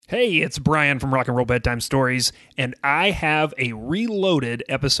Hey, it's Brian from Rock and Roll Bedtime Stories, and I have a reloaded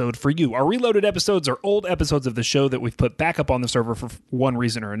episode for you. Our reloaded episodes are old episodes of the show that we've put back up on the server for one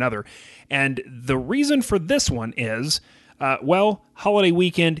reason or another. And the reason for this one is, holiday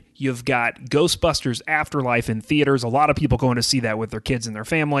weekend, you've got Ghostbusters Afterlife in theaters. A lot of people going to see that with their kids and their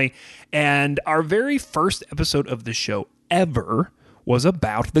family. And our very first episode of the show ever was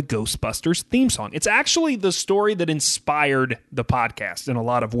about the Ghostbusters theme song. It's actually the story that inspired the podcast in a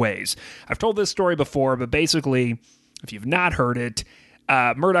lot of ways. I've told this story before, but basically, if you've not heard it,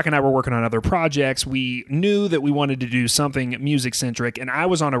 Murdoch and I were working on other projects. We knew that we wanted to do something music-centric, and I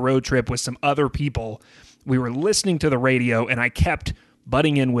was on a road trip with some other people. We were listening to the radio, and I kept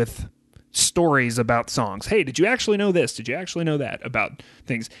butting in with stories about songs. Hey, did you actually know this? Did you actually know that about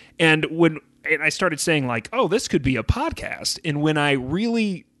things? And I started saying like, oh, this could be a podcast. And when I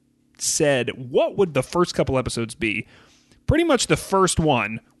really said, what would the first couple episodes be? Pretty much the first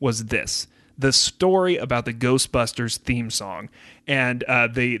one was this, the story about the Ghostbusters theme song and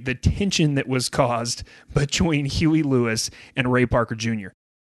the tension that was caused between Huey Lewis and Ray Parker Jr.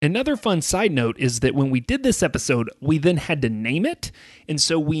 Another fun side note is that when we did this episode, we then had to name it. And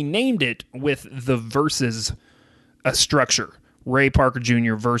so we named it with the versus structure. Ray Parker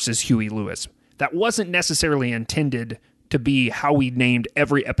Jr. versus Huey Lewis. That wasn't necessarily intended to be how we named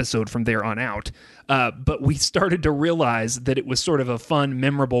every episode from there on out, but we started to realize that it was sort of a fun,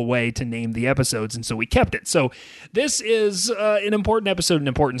 memorable way to name the episodes, and so we kept it. So this is an important episode, an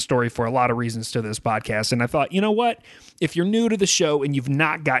important story for a lot of reasons to this podcast, and I thought, you know what? If you're new to the show and you've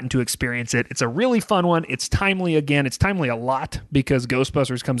not gotten to experience it, it's a really fun one. It's timely again. It's timely a lot because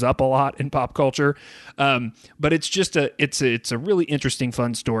Ghostbusters comes up a lot in pop culture, but it's just it's a really interesting,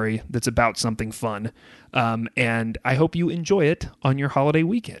 fun story that's about something fun, and I hope you enjoy it on your holiday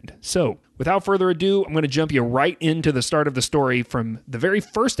weekend. So, without further ado, I'm going to jump you right into the start of the story from the very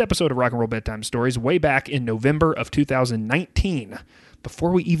first episode of Rock and Roll Bedtime Stories way back in November of 2019,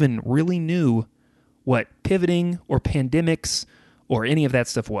 before we even really knew what pivoting or pandemics or any of that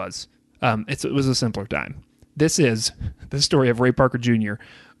stuff was. It was a simpler time. This is the story of Ray Parker Jr.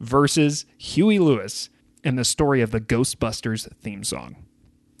 versus Huey Lewis and the story of the Ghostbusters theme song.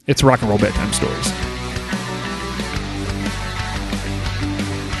 It's Rock and Roll Bedtime Stories.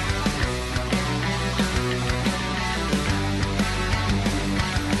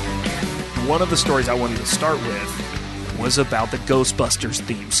 One of the stories I wanted to start with was about the Ghostbusters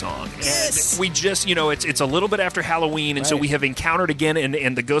theme song. Yes. And we just, it's a little bit after Halloween, and so we have encountered again,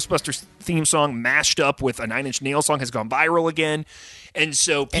 and the Ghostbusters theme song mashed up with a Nine Inch Nails song has gone viral again. And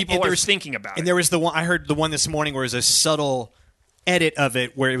so people are thinking about it. And there was the one, I heard the one this morning where it was a subtle edit of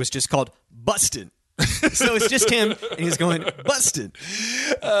it where it was just called Bustin'. So it's just him, and he's going, busted.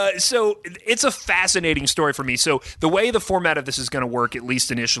 So it's a fascinating story for me. So the way the format of this is going to work, at least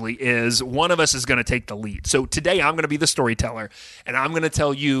initially, is one of us is going to take the lead. So today I'm going to be the storyteller, and I'm going to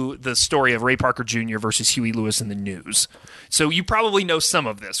tell you the story of Ray Parker Jr. versus Huey Lewis in the news. So you probably know some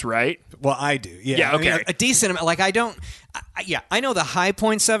of this, right? Well, I do. Yeah. Yeah, okay. I mean, a decent amount. Like, I know the high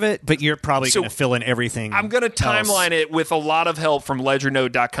points of it, but you're probably going to fill in everything. I'm going to timeline it with a lot of help from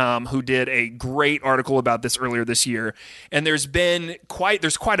LedgerNote.com, who did a great article about this earlier this year. And there's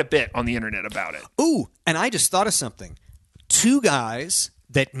quite a bit on the internet about it. Ooh, and I just thought of something. Two guys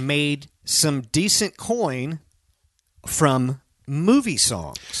that made some decent coin from movie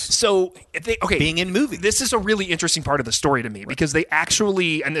songs. So, being in movies. This is a really interesting part of the story to me because they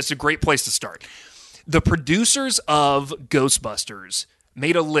actually, and this is a great place to start. The producers of Ghostbusters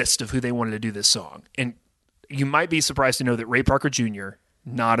made a list of who they wanted to do this song. And you might be surprised to know that Ray Parker Jr.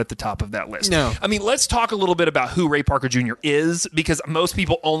 not at the top of that list. No. I mean, let's talk a little bit about who Ray Parker Jr. is, because most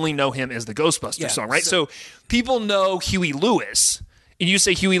people only know him as the Ghostbusters song, right? So people know Huey Lewis. And you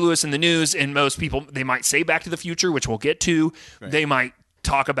say Huey Lewis in the news, and most people, they might say Back to the Future, which we'll get to. Right. They might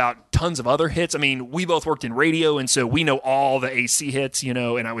talk about tons of other hits. I mean, we both worked in radio, and so we know all the AC hits, and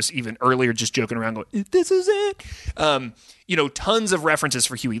I was even earlier just joking around going, this is it. Tons of references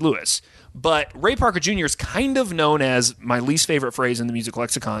for Huey Lewis. But Ray Parker Jr. is kind of known as, my least favorite phrase in the music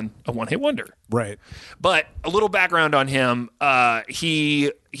lexicon, a one-hit wonder. Right. But a little background on him,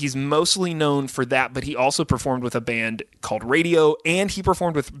 he's mostly known for that, but he also performed with a band called Radio, and he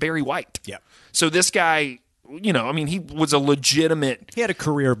performed with Barry White. Yeah. So this guy, he was a legitimate... He had a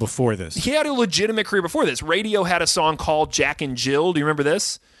career before this. He had a legitimate career before this. Radio had a song called Jack and Jill. Do you remember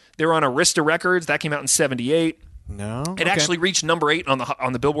this? They were on Arista Records. That came out in 1978. No. It actually reached number 8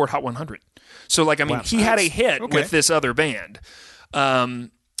 on the Billboard Hot 100. So, he had a hit with this other band.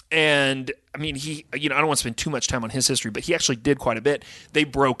 And, he, I don't want to spend too much time on his history, but he actually did quite a bit. They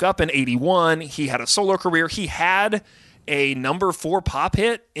broke up in 1981. He had a solo career. He had a number 4 pop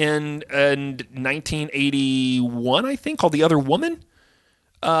hit in 1981, I think, called The Other Woman.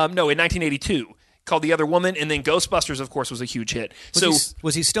 No, in 1982. Called The Other Woman, and then Ghostbusters, of course, was a huge hit.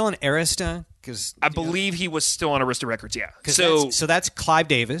 Was he still on Arista? Because I believe he was still on Arista Records, yeah. So that's Clive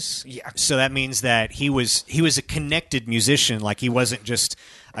Davis. Yeah. So that means that he was a connected musician. Like he wasn't just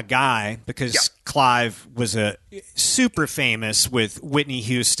a guy, because Clive was a super famous with Whitney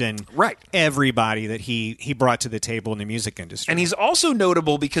Houston. Right. Everybody that he brought to the table in the music industry. And he's also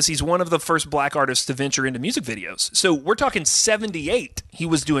notable because he's one of the first black artists to venture into music videos. So we're talking 78. He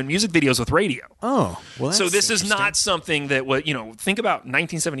was doing music videos with radio. Oh, well, that's so this is not something that was, think about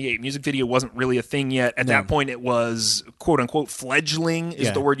 1978. Music video wasn't really a thing yet. At that point, it was quote unquote fledgling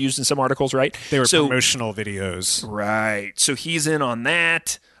is the word used in some articles, right? They were promotional videos. Right. So he's in on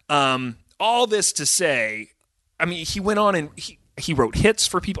that. All this to say, I mean, he went on and he wrote hits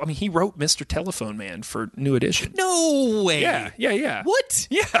for people. I mean, he wrote Mr. Telephone Man for New Edition. No way. Yeah. What?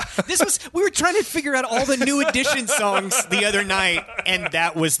 Yeah. We were trying to figure out all the New Edition songs the other night, and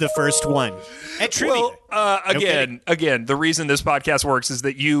that was the first one. At trivia. Well, again, the reason this podcast works is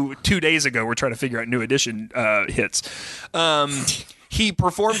that you 2 days ago were trying to figure out New Edition hits. He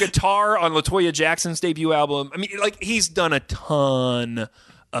performed guitar on LaToya Jackson's debut album. I mean, like, he's done a ton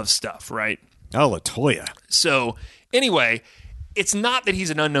of stuff, right? Oh, LaToya. So, anyway, it's not that he's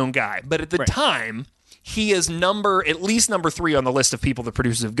an unknown guy, but at the time, he is at least number 3 on the list of people the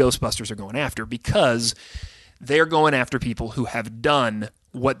producers of Ghostbusters are going after, because they're going after people who have done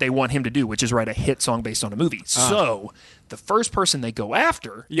what they want him to do, which is write a hit song based on a movie. So, the first person they go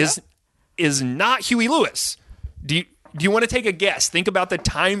after is not Huey Lewis. Do you want to take a guess? Think about the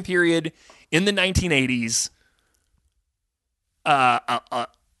time period in the 1980s. A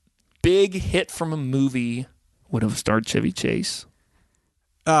big hit from a movie would have starred Chevy Chase.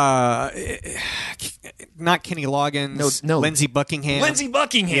 Not Kenny Loggins. No. Lindsey Buckingham. Lindsey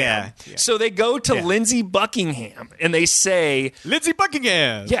Buckingham. Yeah. So they go to Lindsey Buckingham and they say, Lindsey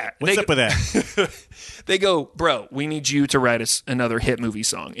Buckingham. Yeah. What's up with that? They go, bro, we need you to write us another hit movie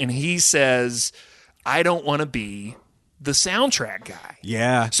song. And he says, I don't want to be the soundtrack guy.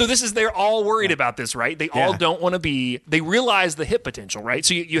 Yeah. So they're all worried about this, right? They all don't want to they realize the hit potential, right?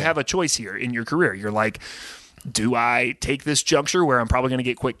 So you have a choice here in your career. You're like, do I take this juncture where I'm probably going to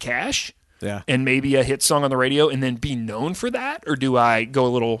get quick cash and maybe a hit song on the radio and then be known for that? Or do I go a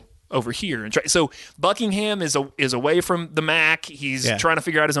little over here and try? So Buckingham is away from the Mac. He's trying to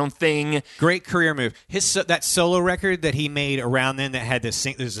figure out his own thing. Great career move. That solo record that he made around then that had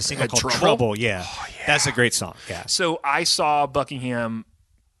there's a single called Trouble. Yeah. Oh, yeah. That's a great song. Yeah. So I saw Buckingham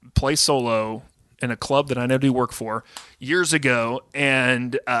play solo in a club that I know do work for years ago,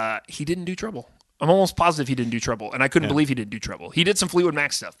 and he didn't do Trouble. I'm almost positive he didn't do Trouble, and I couldn't believe he didn't do Trouble. He did some Fleetwood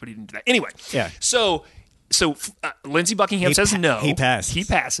Mac stuff, but he didn't do that. Anyway, So Lindsey Buckingham says no. He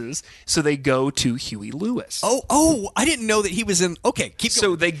passes. So they go to Huey Lewis. Oh, I didn't know that he was in. Okay, keep going.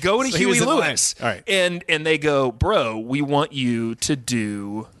 So they go to Huey Lewis. All right. And they go, bro, we want you to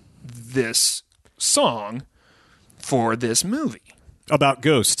do this song for this movie. About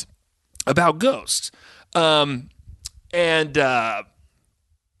Ghost.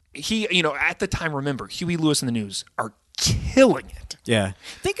 He, at the time, remember, Huey Lewis and the News are killing it. Yeah.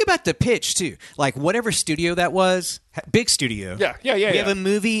 Think about the pitch, too. Like, whatever studio that was, big studio. Yeah. We have a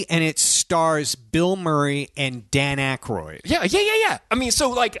movie, and it stars Bill Murray and Dan Aykroyd. Yeah. I mean, so,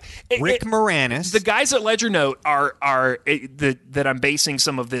 like... Rick Moranis. The guys at Ledger Note that I'm basing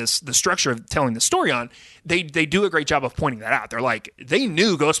some of the structure of telling the story on, they do a great job of pointing that out. They're like, they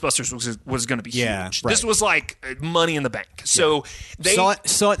knew Ghostbusters was going to be huge. Right. This was like money in the bank. So they... Saw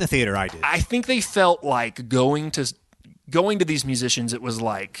it in the theater, I did. I think they felt like going to these musicians, it was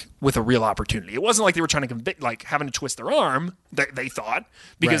like with a real opportunity. It wasn't like they were trying to having to twist their arm, they thought,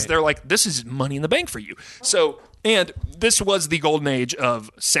 because they're like, this is money in the bank for you. So, and this was the golden age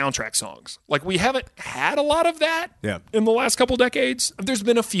of soundtrack songs. Like, we haven't had a lot of that in the last couple decades. There's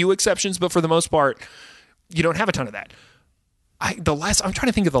been a few exceptions, but for the most part, you don't have a ton of that. I'm trying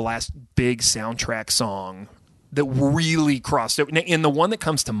to think of the last big soundtrack song that really crossed it. And the one that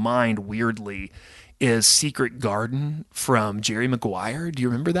comes to mind, weirdly, is Secret Garden from Jerry Maguire. Do you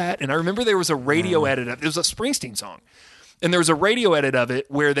remember that? And I remember there was a radio edit of it. It was a Springsteen song. And there was a radio edit of it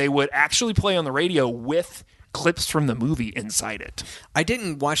where they would actually play on the radio with clips from the movie inside it. I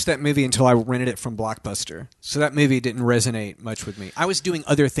didn't watch that movie until I rented it from Blockbuster. So that movie didn't resonate much with me. I was doing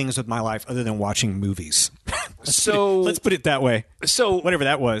other things with my life other than watching movies. Let's put it that way. So Whatever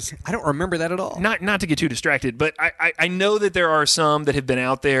that was. I don't remember that at all. not to get too distracted, but I know that there are some that have been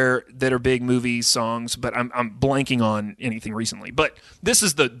out there that are big movie songs, but I'm blanking on anything recently. But this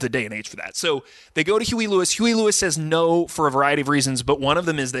is the day and age for that. So they go to Huey Lewis. Huey Lewis says no for a variety of reasons, but one of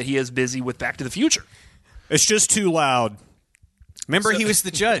them is that he is busy with Back to the Future. It's just too loud. Remember, he was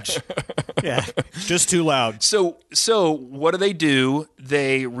the judge. Yeah, just too loud. So what do?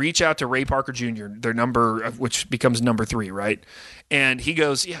 They reach out to Ray Parker Jr., their number, which becomes number 3, right? And he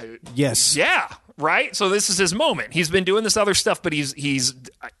goes, Yes. yeah, right. So this is his moment. He's been doing this other stuff, but he's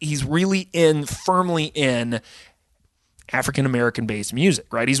really firmly in African American based music,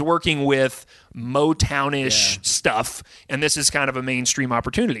 right? He's working with Motownish stuff, and this is kind of a mainstream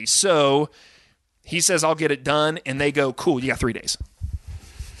opportunity. So he says, "I'll get it done," and they go, "Cool, you got 3 days."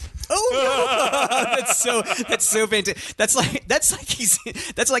 Oh, that's so fantastic. That's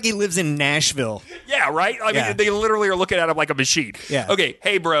like he lives in Nashville. Yeah, right. I mean, they literally are looking at him like a machine. Yeah. Okay,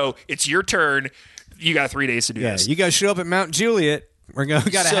 hey, bro, it's your turn. You got 3 days to do this. You guys show up at Mount Juliet. We got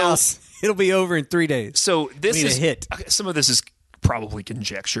a house. It'll be over in 3 days. So this is a hit. Some of this is probably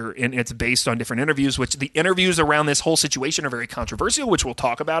conjecture, and it's based on different interviews, which the interviews around this whole situation are very controversial, which we'll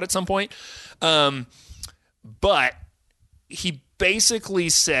talk about at some point. But he basically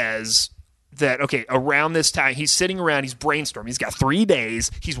says that, okay, around this time, he's sitting around, he's brainstorming, he's got 3 days,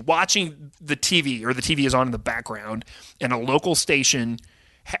 he's watching the TV, or the TV is on in the background, and a local station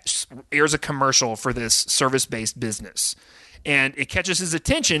airs a commercial for this service-based business. And it catches his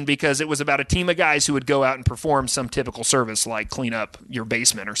attention because it was about a team of guys who would go out and perform some typical service, like clean up your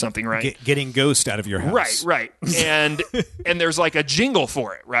basement or something, right? Getting ghosts out of your house. Right. And there's like a jingle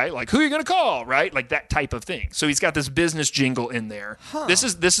for it, right? Like, who are you going to call, right? Like that type of thing. So he's got this business jingle in there. Huh. This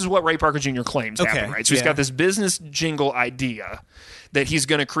is what Ray Parker Jr. claims happened, right? So he's got this business jingle idea that he's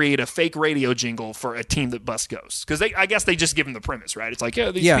going to create a fake radio jingle for a team that busts ghosts. Because I guess they just give him the premise, right? It's like,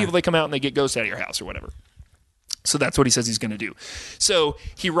 these people, they come out and they get ghosts out of your house or whatever. So that's what he says he's going to do. So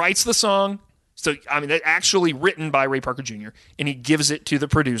he writes the song. So, I mean, that's actually written by Ray Parker Jr., and he gives it to the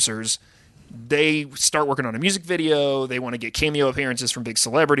producers. They start working on a music video. They want to get cameo appearances from big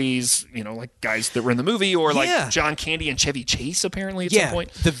celebrities, like guys that were in the movie, or like John Candy and Chevy Chase, apparently, at some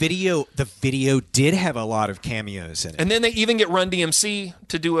point. The video did have a lot of cameos in it. And then they even get Run DMC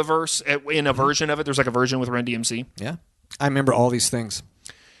to do a verse in a version of it. There's like a version with Run DMC. Yeah. I remember all these things.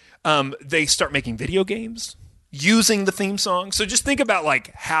 They start making video games using the theme song. So just think about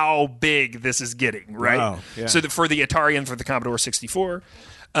like how big this is getting, right? Wow, yeah. So for the Atari and for the Commodore 64,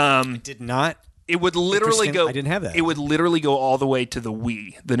 did not. It would literally go. I didn't have that. It would literally go all the way to the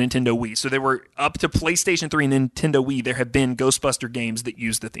Wii, the Nintendo Wii. So there were up to PlayStation 3 and Nintendo Wii. There have been Ghostbuster games that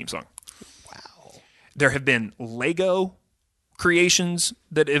used the theme song. Wow. There have been Lego creations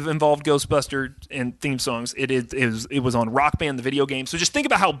that have involved Ghostbuster and theme songs. It was on Rock Band, the video game. So just think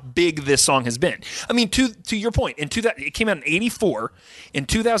about how big this song has been. I mean, to your point, it came out in 1984. In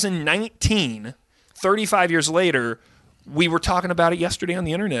 2019, 35 years later, we were talking about it yesterday on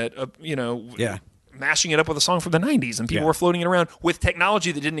the internet. Mashing it up with a song from the 90s, and people were floating it around with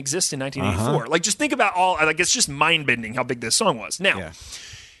technology that didn't exist in 1984. Like, just think about it's just mind-bending how big this song was. Now,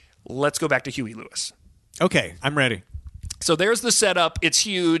 let's go back to Huey Lewis. Okay, I'm ready. So there's the setup. It's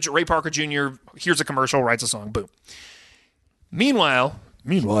huge. Ray Parker Jr., here's a commercial, writes a song, boom. Meanwhile,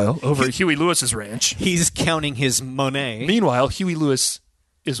 over at Huey Lewis's ranch, he's counting his money. Meanwhile, Huey Lewis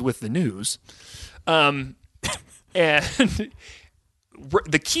is with the news. And the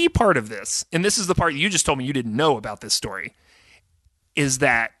key part of this, and this is the part you just told me you didn't know about this story, is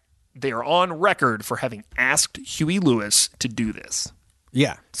that they are on record for having asked Huey Lewis to do this.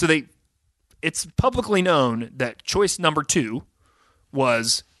 Yeah. So it's publicly known that choice number 2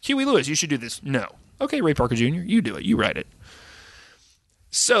 was, Huey Lewis, you should do this. No. Okay, Ray Parker Jr., you do it. You write it.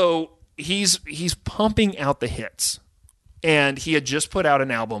 So he's pumping out the hits. And he had just put out an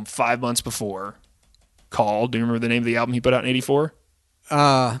album 5 months before called, do you remember the name of the album he put out in 1984?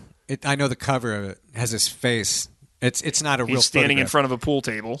 I know the cover of it. It has his face. It's not a real photograph. He's standing in front of a pool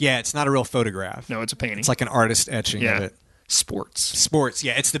table. Yeah, it's not a real photograph. No, it's a painting. It's like an artist etching of it. Sports.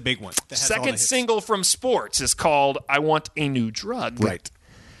 Yeah, it's the big one. Second single from Sports is called I Want a New Drug. Right.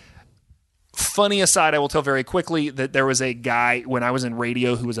 Funny aside, I will tell very quickly that there was a guy when I was in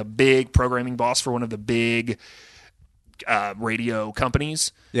radio who was a big programming boss for one of the big radio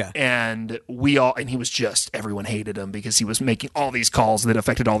companies. Yeah. And he was just, everyone hated him because he was making all these calls that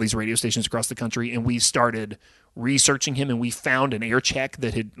affected all these radio stations across the country. And we started researching him, and we found an air check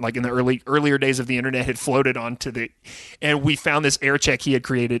that had, like in the earlier days of the internet, had floated onto and we found this air check he had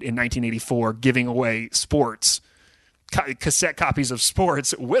created in 1984 giving away Sports cassette copies of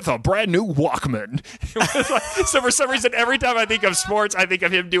sports with a brand new Walkman. So for some reason, every time I think of sports, I think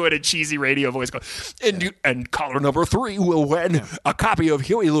of him doing a cheesy radio voice going, and caller number 3 will win a copy of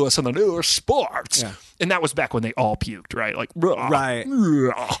Huey Lewis and the News Sports. Yeah. And that was back when they all puked, right? Like, right.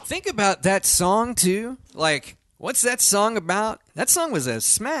 Think about that song, too. Like, what's that song about? That song was a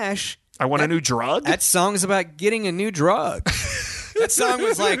smash. I want a new drug? That song is about getting a new drug. That song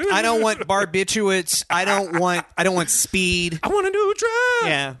was like, I don't want barbiturates. I don't want speed. I want a new drug.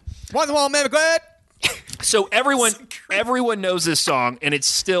 Yeah. Want the wall, man, good. So everyone knows this song, and it's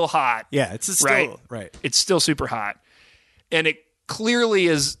still hot. Yeah, it's still right. It's still super hot, and it clearly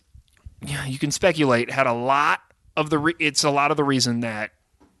is. Yeah, you can speculate. Had a lot of the. It's a lot of the reason that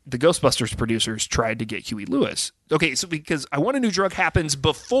the Ghostbusters producers tried to get Huey Lewis. Okay, so because I Want a New Drug happens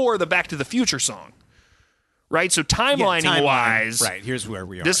before the Back to the Future song. Right? So timeline-wise... Right, here's where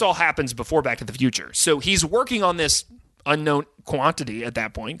we are. This all happens before Back to the Future. So he's working on this unknown quantity at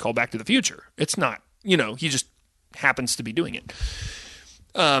that point called Back to the Future. It's not, he just happens to be doing it.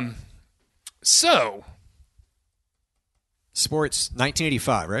 So... Sports,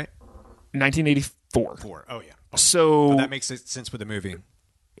 1985, right? 1984. Oh, yeah. So... that makes sense with the movie.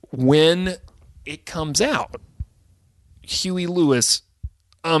 When it comes out, Huey Lewis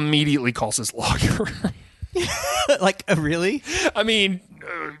immediately calls his lawyer. Like, really? I mean,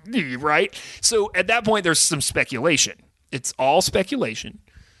 right? So at that point, there's some speculation. It's all speculation.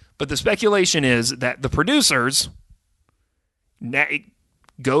 But the speculation is that the producers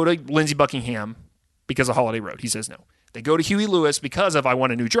go to Lindsey Buckingham because of Holiday Road. He says no. They go to Huey Lewis because of I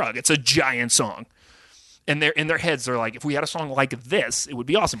Want a New Drug. It's a giant song. And they're in their heads, they're like, if we had a song like this, it would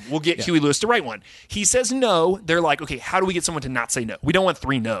be awesome. We'll get Huey Lewis to write one. He says no. They're like, okay, how do we get someone to not say no? We don't want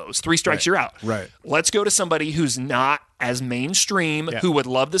 3 no's. 3 strikes, you're out. Right. Let's go to somebody who's not as mainstream, who would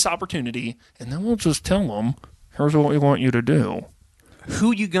love this opportunity, and then we'll just tell them, here's what we want you to do.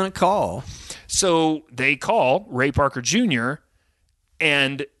 Who you gonna call? So they call Ray Parker Jr.,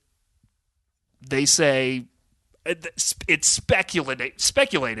 and they say... It's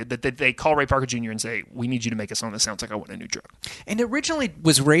speculated that they call Ray Parker Jr. and say, we need you to make a song that sounds like I Want a New Drug. And originally,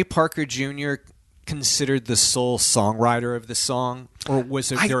 was Ray Parker Jr. considered the sole songwriter of the song? Or was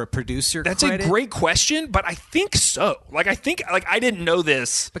there a producer That's credit? a great question, but I think so. I didn't know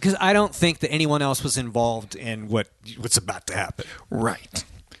this. Because I don't think that anyone else was involved in what's about to happen. Right.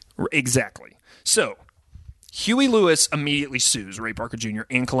 Exactly. So... Huey Lewis immediately sues Ray Parker Jr.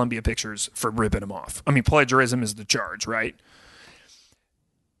 and Columbia Pictures for ripping him off. I mean, plagiarism is the charge, right?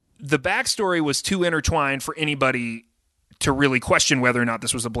 The backstory was too intertwined for anybody to really question whether or not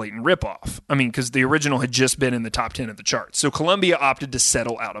this was a blatant ripoff. I mean, because the original had just been in the top 10 of the charts. So Columbia opted to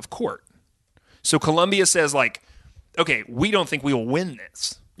settle out of court. So Columbia says, okay, we don't think we will win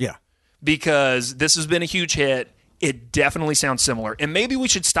this. Yeah. Because this has been a huge hit. It definitely sounds similar. And maybe we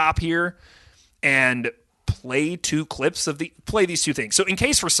should stop here and... play 2 clips play these 2 things. So in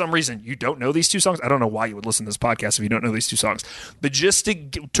case for some reason you don't know these 2 songs, I don't know why you would listen to this podcast if you don't know these 2 songs, but just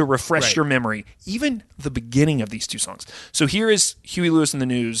to refresh your memory, even the beginning of these 2 songs. So here is Huey Lewis and the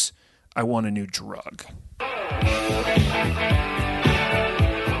News, I Want a New Drug.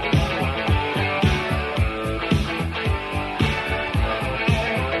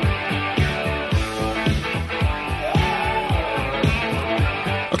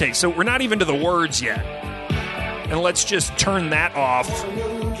 Okay, so we're not even to the words yet. And let's just turn that off.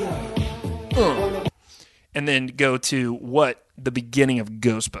 And then go to what the beginning of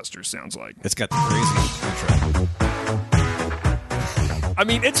Ghostbusters sounds like. It's got the crazy intro. I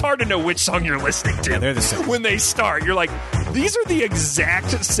mean, it's hard to know which song you're listening to. Yeah, they're the same. When they start, you're like, these are the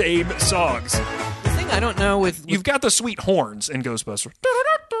exact same songs. The thing I don't know with You've got the sweet horns in Ghostbusters.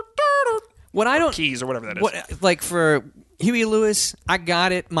 what I don't... Keys or whatever that is. Like for... Huey Lewis, I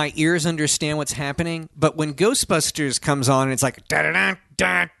got it. My ears understand what's happening. But when Ghostbusters comes on and it's like,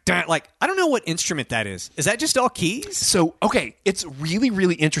 da-da-da-da-da, like, I don't know what instrument that is. Is that just all keys? So, okay, it's really,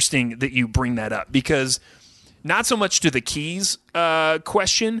 really interesting that you bring that up because not so much to the keys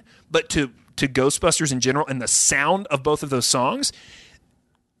question, but to Ghostbusters in general and the sound of both of those songs.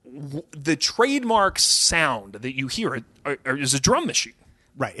 The trademark sound that you hear is a drum machine.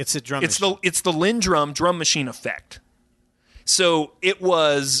 Right, it's a drum machine. It's the Lindrum drum machine effect. So it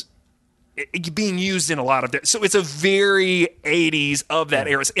was being used in a lot of... So it's a very 80s of that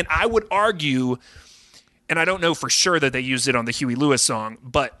era. And I would argue, and I don't know for sure that they used it on the Huey Lewis song,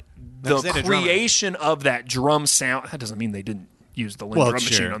 but the creation of that drum sound... That doesn't mean they didn't use the Lindrum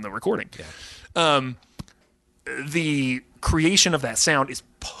machine on the recording. Yeah. The creation of that sound is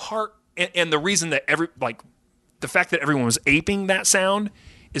part... And the reason that the fact that everyone was aping that sound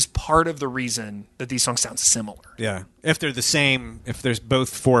is part of the reason that these songs sound similar. Yeah. If they're the same, if there's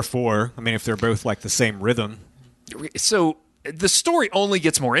both 4/4, I mean, if they're both like the same rhythm. So the story only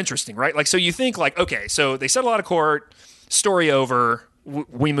gets more interesting, right? Like, so you think like, okay, so they settle out of court, story over,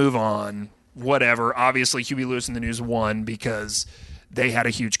 we move on, whatever. Obviously, Huey Lewis and the News won because they had a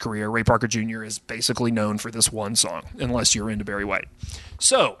huge career. Ray Parker Jr. is basically known for this one song, unless you're into Barry White.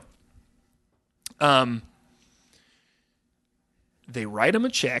 So, they write him a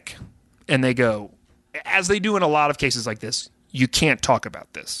check, and they go, as they do in a lot of cases like this, you can't talk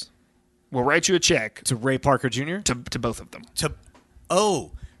about this. We'll write you a check To Ray Parker Jr.? to both of them.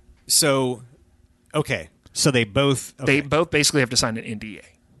 Okay. So they both... Okay. They both basically have to sign an NDA.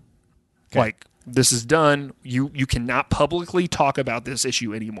 Like, this is done. You cannot publicly talk about this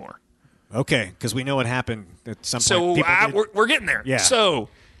issue anymore. Okay, because we know what happened at some So point. People did- we're getting there. Yeah. So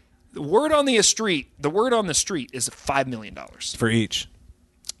the word on the street is $5 million. for each.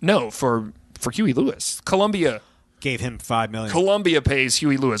 No, for Huey Lewis. Columbia Gave him $5 million. pays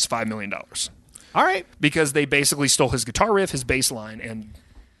Huey Lewis $5 million All right. because they basically stole his guitar riff, his bass line, and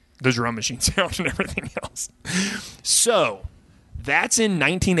the drum machine sound and everything else. So that's in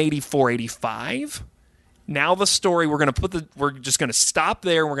 1984-85. Now the story, we're just going to stop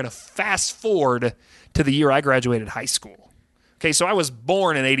there, and we're going to fast forward to the year I graduated high school. Okay, so I was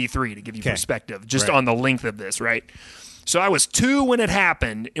born in 83 to give you perspective, just Right. on the length of this, right? So I was 2 when it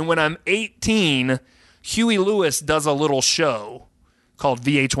happened, and when I'm 18, Huey Lewis does a little show called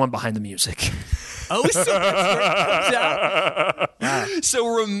VH1 Behind the Music. Oh, so that's where it comes out. So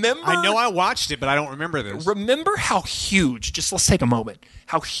remember, I know I watched it, but I don't remember this. remember how huge, just let's take a moment,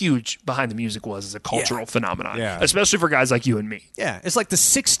 how huge Behind the Music was as a cultural phenomenon, Yeah. especially for guys like you and me. Yeah, it's like the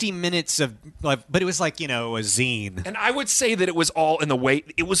 60 minutes of, like, but it was like, a zine. And I would say that it was all in the way,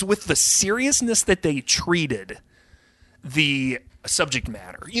 it was with the seriousness that they treated the subject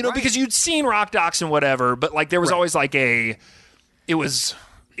matter, Right. because you'd seen rock docs and whatever, but like there was always like it was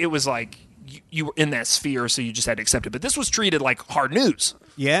like you were in that sphere, so you just had to accept it. But this was treated like hard news,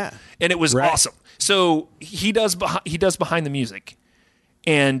 Yeah. and it was Right. awesome. So he does Behind the Music,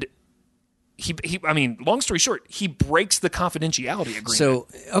 and he I mean, long story short, he breaks the confidentiality agreement. So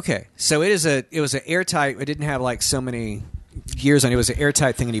so it was an airtight. It didn't have like so many years on it. It was an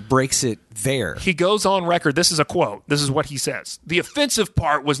airtight thing, and he breaks it there. He goes on record. This is a quote. This is what he says. The offensive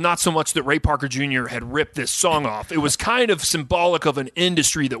part was not so much that Ray Parker Jr. had ripped this song off. It was kind of symbolic of an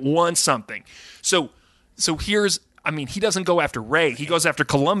industry that won something. So here's, I mean, he doesn't go after Ray. He goes after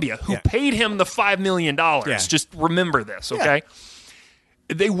Columbia, who paid him the $5 million. Just remember this, okay?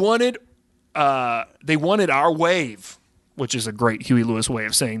 They wanted our wave, which is a great Huey Lewis way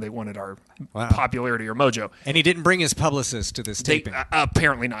of saying they wanted our popularity or mojo. And he didn't bring his publicist to this They, taping.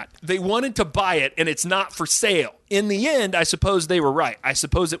 apparently not. They wanted to buy it, and it's not for sale. In the end, I suppose they were right. I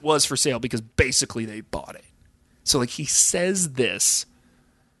suppose it was for sale because basically they bought it. So, like, he says this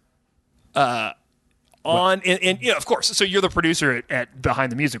on, and of course, so you're the producer at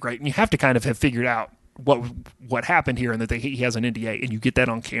Behind the Music, right? And you have to kind of have figured out what happened here, and that he has an NDA, and you get that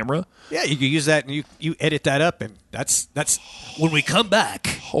on camera. Yeah, you can use that, and you edit that up, and that's when we come back,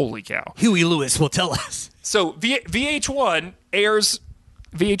 Holy cow! Huey Lewis will tell us. So VH1 airs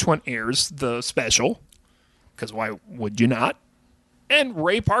the special, because why would you not? And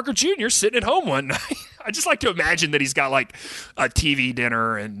Ray Parker Jr. sitting at home one night. I just like to imagine that he's got like a TV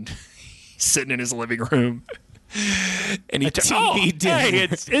dinner and he's sitting in his living room. And he TV dinner. Hey,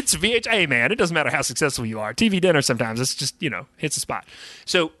 it's VH. Hey, man, it doesn't matter how successful you are. TV dinner sometimes it's just hits a spot.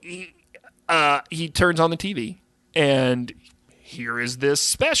 So he turns on the TV, and here is this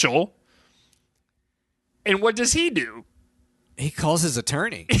special. And what does he do? He calls his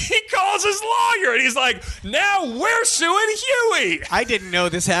attorney. He calls his lawyer, and he's like, "Now we're suing Huey." I didn't know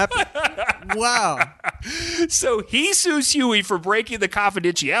this happened. Wow. So he sues Huey for breaking the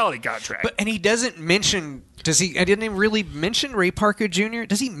confidentiality contract. And he doesn't mention. Does he? I didn't even really mention Ray Parker Jr.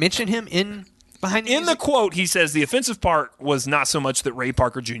 Does he mention him in Behind the in the Music? quote, he says the offensive part was not so much that Ray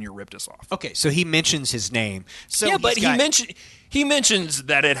Parker Jr. ripped us off. Okay, so he mentions his name. So Yeah, but he's he mentions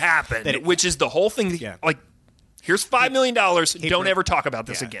that it happened, which is the whole thing. Yeah. Like, here's $5 million. Don't ever talk about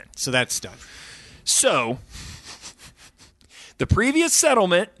this again. So that's done. So, the previous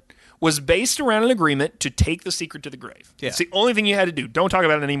settlement was based around an agreement to take the secret to the grave. Yeah. It's the only thing you had to do. Don't talk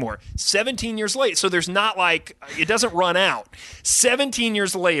about it anymore. 17 years late. So there's not like, it doesn't run out. 17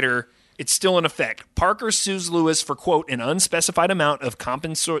 years later, it's still in effect. Parker sues Lewis for, quote, an unspecified amount of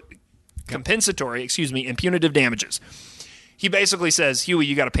compensatory, and punitive damages. He basically says, Huey,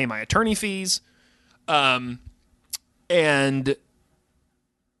 you got to pay my attorney fees. And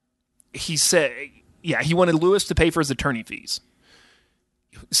he said, he wanted Lewis to pay for his attorney fees.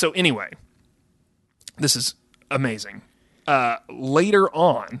 So anyway, this is amazing. Later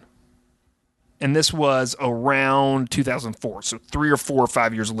on, and this was around 2004, so 3 or 4 or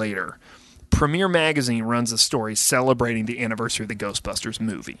 5 years later, Premiere Magazine runs a story celebrating the anniversary of the Ghostbusters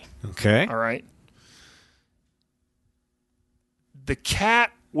movie. Okay. All right? The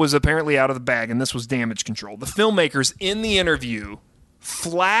cat was apparently out of the bag, and this was damage control. The filmmakers in the interview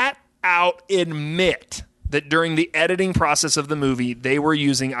flat out admit that during the editing process of the movie, they were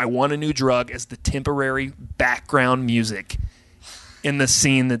using I Want a New Drug as the temporary background music in the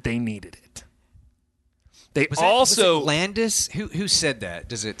scene that they needed it. They Was it Landis? Who said that?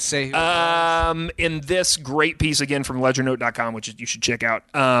 Does it say who? In this great piece, again, from LegendNote.com, which you should check out,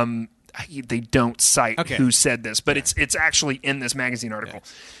 they don't cite who said this, but it's actually in this magazine article.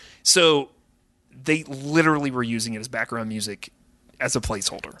 Yeah. So they literally were using it as background music as a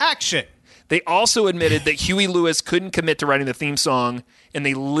placeholder. Action! They also admitted that Huey Lewis couldn't commit to writing the theme song, and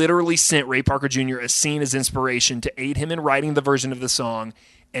they literally sent Ray Parker Jr. a scene as inspiration to aid him in writing the version of the song,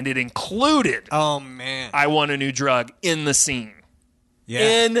 and it included I Want a New Drug in the scene.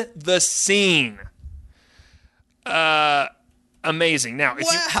 Yeah. In the scene. Amazing. Now,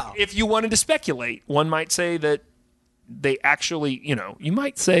 if you wanted to speculate, one might say that they actually, you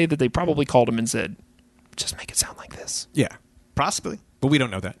might say that they probably called him and said, just make it sound like this. Yeah, possibly. But we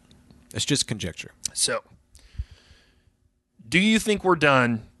don't know that. It's just conjecture. So, do you think we're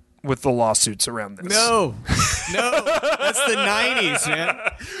done with the lawsuits around this? No. That's the 90s, man.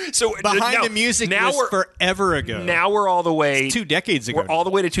 So Behind the Music was forever ago. Now we're all the way... It's 2 decades ago. We're all the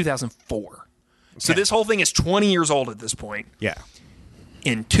way to 2004. Okay. So this whole thing is 20 years old at this point. Yeah.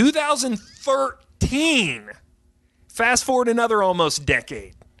 In 2013, fast forward another almost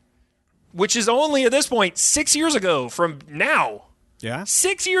decade, which is only at this point 6 years ago from now. Yeah.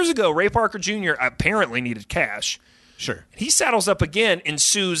 6 years ago, Ray Parker Jr. apparently needed cash. Sure. He saddles up again and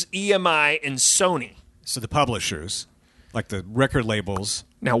sues EMI and Sony. So the publishers, like the record labels.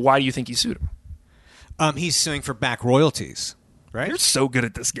 Now, why do you think he sued him? He's suing for back royalties, right? You're so good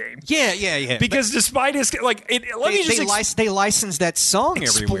at this game. Yeah. Because despite his they license that song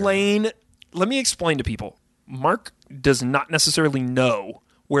everywhere. Let me explain to people. Mark does not necessarily know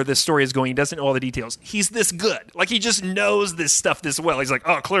where this story is going. He doesn't know all the details. He's this good. Like, he just knows this stuff this well. He's like,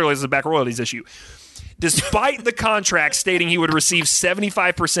 oh, clearly this is a back royalties issue. Despite the contract stating he would receive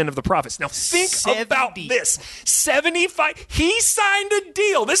 75% of the profits. Now, think about this. 75. He signed a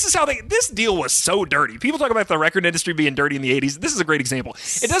deal. This is how this deal was so dirty. People talk about the record industry being dirty in the 80s. This is a great example.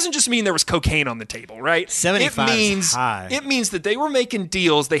 It doesn't just mean there was cocaine on the table, right? 75 is high. It means that they were making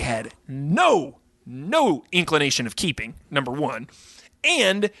deals they had no inclination of keeping, number one.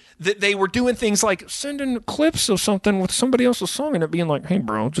 And that they were doing things like sending clips of something with somebody else's song and it being like, hey,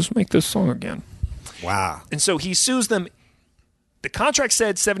 bro, just make this song again. Wow. And so he sues them. The contract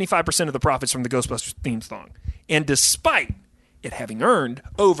said 75% of the profits from the Ghostbusters theme song. And despite it having earned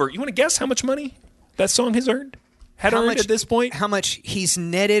over, you want to guess how much money that song has earned? At this point? How much he's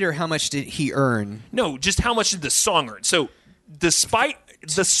netted or how much did he earn? No, just how much did the song earn? So despite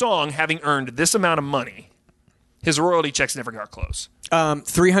the song having earned this amount of money, his royalty checks never got close.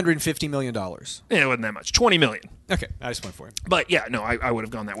 $350 million. Yeah, it wasn't that much. $20 million. Okay, I just went for it. But yeah, no, I would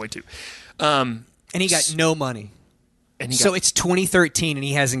have gone that way too. And he got no money. And so it's 2013 and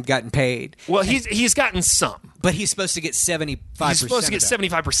he hasn't gotten paid. Well, he's gotten some. But he's supposed to get 75%. He's supposed to get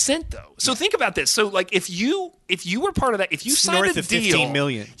 75% though. So think about this. So like if you were part of that, if you signed north a of deal, $15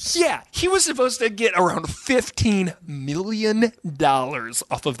 million. Yeah, he was supposed to get around $15 million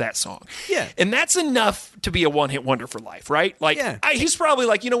off of that song. Yeah. And that's enough to be a one-hit wonder for life, right? Like he's probably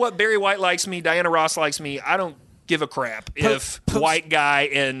like, you know what, Barry White likes me, Diana Ross likes me, I don't give a crap if white guy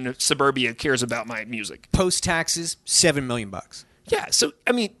in suburbia cares about my music. Post taxes, $7 million. Yeah, so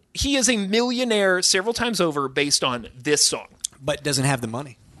I mean, he is a millionaire several times over based on this song. But doesn't have the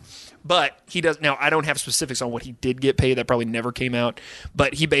money. But he does. Now, I don't have specifics on what he did get paid. That probably never came out.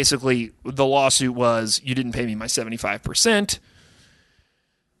 But he basically, the lawsuit was, you didn't pay me my 75%.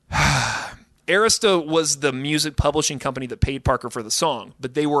 Arista was the music publishing company that paid Parker for the song,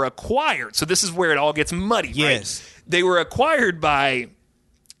 but they were acquired. So this is where it all gets muddy, yes. Right? They were acquired by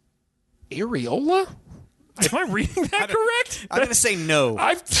Areola? Am I reading that correct? I'm going to say no.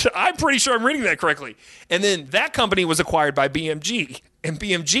 I'm pretty sure I'm reading that correctly. And then that company was acquired by BMG, and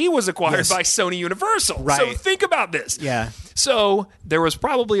BMG was acquired by Sony Universal. Right. So think about this. Yeah. So there was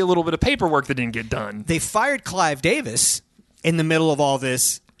probably a little bit of paperwork that didn't get done. They fired Clive Davis in the middle of all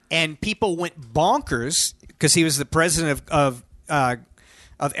this, and people went bonkers because he was the president of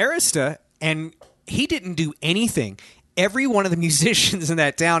Arista, and he didn't do anything. every one of the musicians in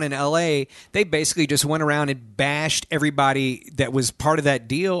that town in L.A., they basically just went around and bashed everybody that was part of that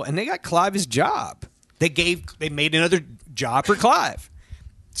deal, and they got Clive his job. They made another job for Clive.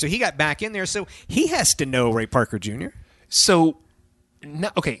 So he got back in there. So he has to know Ray Parker Jr. So,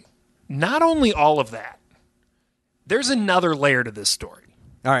 not only all of that, there's another layer to this story.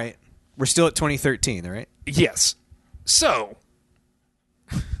 All right. We're still at 2013, all right? Yes. So,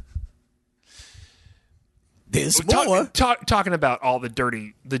 There's more. Talking about all the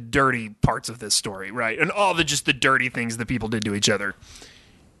dirty parts of this story, right? And all the dirty things that people did to each other.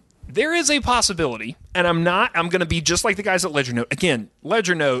 There is a possibility, and I'm going to be just like the guys at Ledger Note. Again,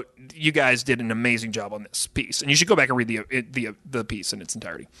 Ledger Note, you guys did an amazing job on this piece, and you should go back and read the piece in its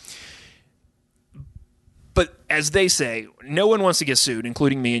entirety. But as they say, no one wants to get sued,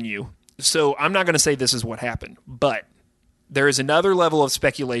 including me and you. So I'm not going to say this is what happened, but there is another level of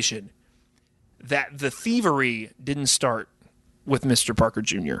speculation that the thievery didn't start with Mr. Parker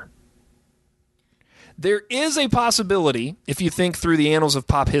Jr. There is a possibility, if you think through the annals of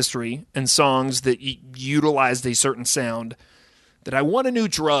pop history and songs that utilized a certain sound, that I Want a New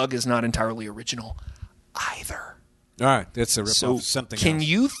Drug is not entirely original either. All right, that's a rip-off of something else. Can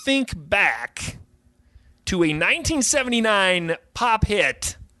you think back to a 1979 pop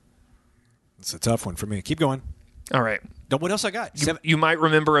hit? It's a tough one for me. Keep going. All right. What else I got? You might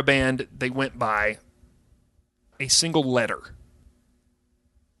remember a band, they went by a single letter.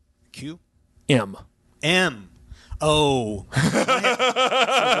 Q? M. M. Oh.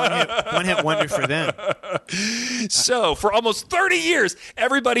 One hit wonder for them. So, for almost 30 years,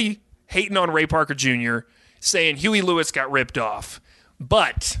 everybody hating on Ray Parker Jr., saying Huey Lewis got ripped off.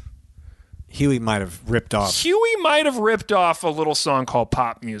 But Huey might have ripped off a little song called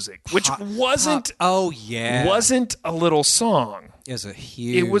Pop Music, which wasn't a little song.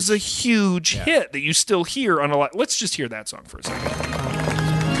 It was a huge hit that you still hear on a lot. Let's just hear that song for a second.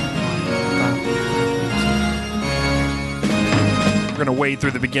 We're going to wade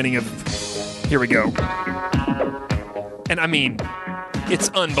through the beginning of... Here we go. And I mean, it's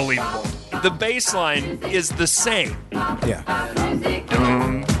unbelievable. The bass line is the same. Yeah.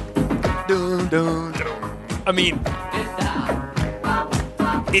 Dun, dun, dun, dun. I mean,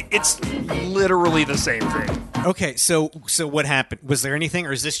 it's literally the same thing. Okay, so what happened? Was there anything,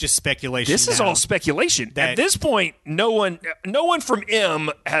 or is this just speculation? This is all speculation. At this point, no one from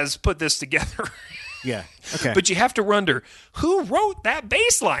M has put this together. Yeah. Okay. But you have to wonder, who wrote that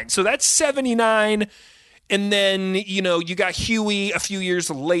bass line? So that's 79. And then, you got Huey a few years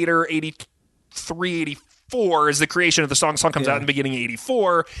later, 83, 84 is the creation of the song. The song comes out in the beginning of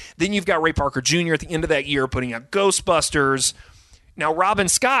 84. Then you've got Ray Parker Jr. at the end of that year putting out Ghostbusters. Now, Robin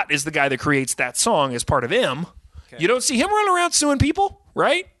Scott is the guy that creates that song as part of M. Okay. You don't see him running around suing people,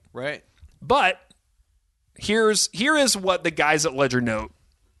 right? Right. But here is what the guys at Ledger Note.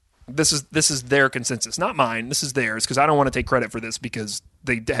 This is their consensus, not mine. This is theirs, because I don't want to take credit for this because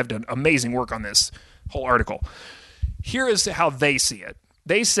they have done amazing work on this whole article. Here is how they see it.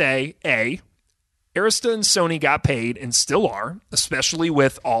 They say, A, Arista and Sony got paid and still are, especially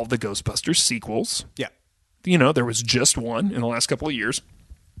with all the Ghostbusters sequels. Yeah. There was just one in the last couple of years.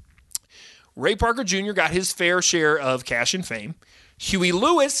 Ray Parker Jr. got his fair share of cash and fame. Huey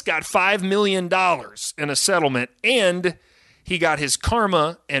Lewis got $5 million in a settlement, and he got his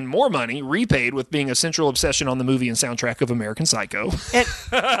karma and more money repaid with being a central obsession on the movie and soundtrack of American Psycho. And,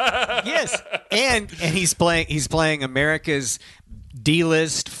 yes, and he's playing America's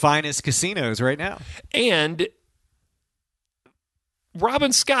D-list finest casinos right now. And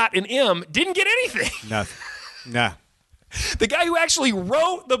Robin Scott and M didn't get anything. Nothing. No. The guy who actually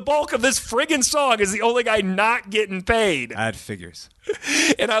wrote the bulk of this friggin' song is the only guy not getting paid. Add figures.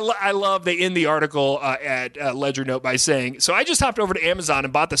 And I love they end the article at Ledger Note by saying, so I just hopped over to Amazon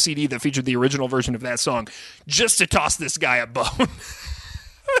and bought the CD that featured the original version of that song just to toss this guy a bone.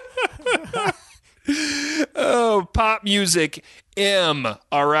 Oh, Pop Music, M.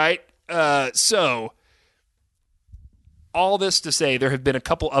 All right. So all this to say, there have been a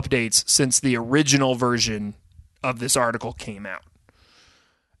couple updates since the original version of this article came out.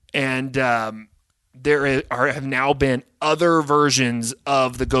 And there have now been other versions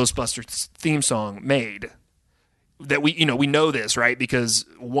of the Ghostbusters theme song made. That we know this, right? Because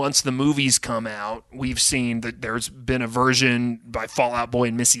once the movies come out, we've seen that there's been a version by Fall Out Boy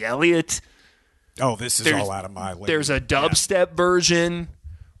and Missy Elliott. Oh, this is all out of my league. There's a dubstep version,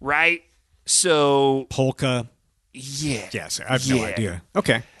 right? So polka. Yeah. Yes, I have no idea.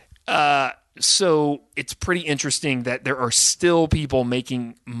 Okay. So it's pretty interesting that there are still people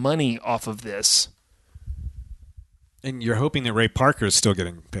making money off of this. And you're hoping that Ray Parker is still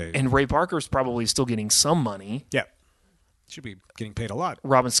getting paid. And Ray Parker's probably still getting some money. Yeah. Should be getting paid a lot.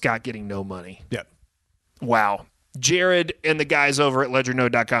 Robin Scott getting no money. Yeah. Wow. Jared and the guys over at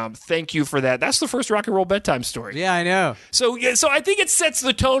ledgernode.com, thank you for that. That's the first rock and roll bedtime story. Yeah, I know. So I think it sets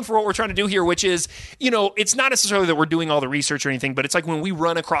the tone for what we're trying to do here, which is, it's not necessarily that we're doing all the research or anything, but it's like when we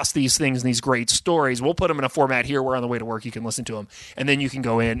run across these things and these great stories, we'll put them in a format here where on the way to work you can listen to them. And then you can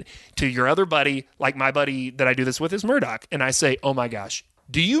go in to your other buddy, like my buddy that I do this with is Murdoch. And I say, oh my gosh,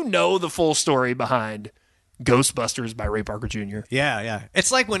 do you know the full story behind Ghostbusters by Ray Parker Jr.? Yeah.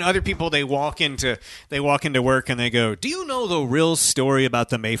 It's like when other people they walk into work and they go, "Do you know the real story about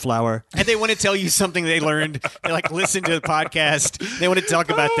the Mayflower?" And they want to tell you something they learned. They like listen to the podcast. They want to talk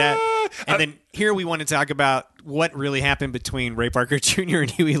about that. And then here we want to talk about what really happened between Ray Parker Jr.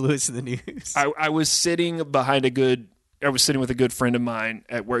 and Huey Lewis in the News. I was sitting with a good friend of mine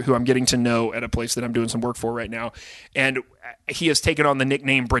at work who I'm getting to know at a place that I'm doing some work for right now, and he has taken on the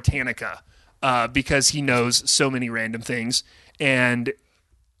nickname Britannica. Because he knows so many random things. And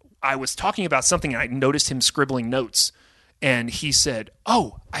I was talking about something and I noticed him scribbling notes. And he said,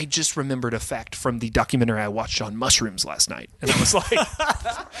 "Oh, I just remembered a fact from the documentary I watched on mushrooms last night." And I was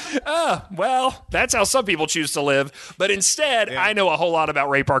like, well, that's how some people choose to live. But instead, I know a whole lot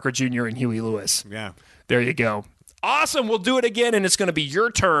about Ray Parker Jr. and Huey Lewis. Yeah. There you go. Awesome. We'll do it again, and it's going to be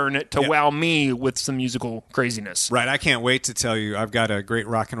your turn to wow me with some musical craziness. Right. I can't wait to tell you. I've got a great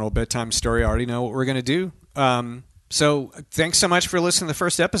rock and roll bedtime story. I already know what we're going to do. So thanks so much for listening to the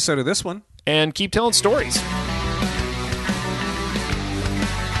first episode of this one. And keep telling stories.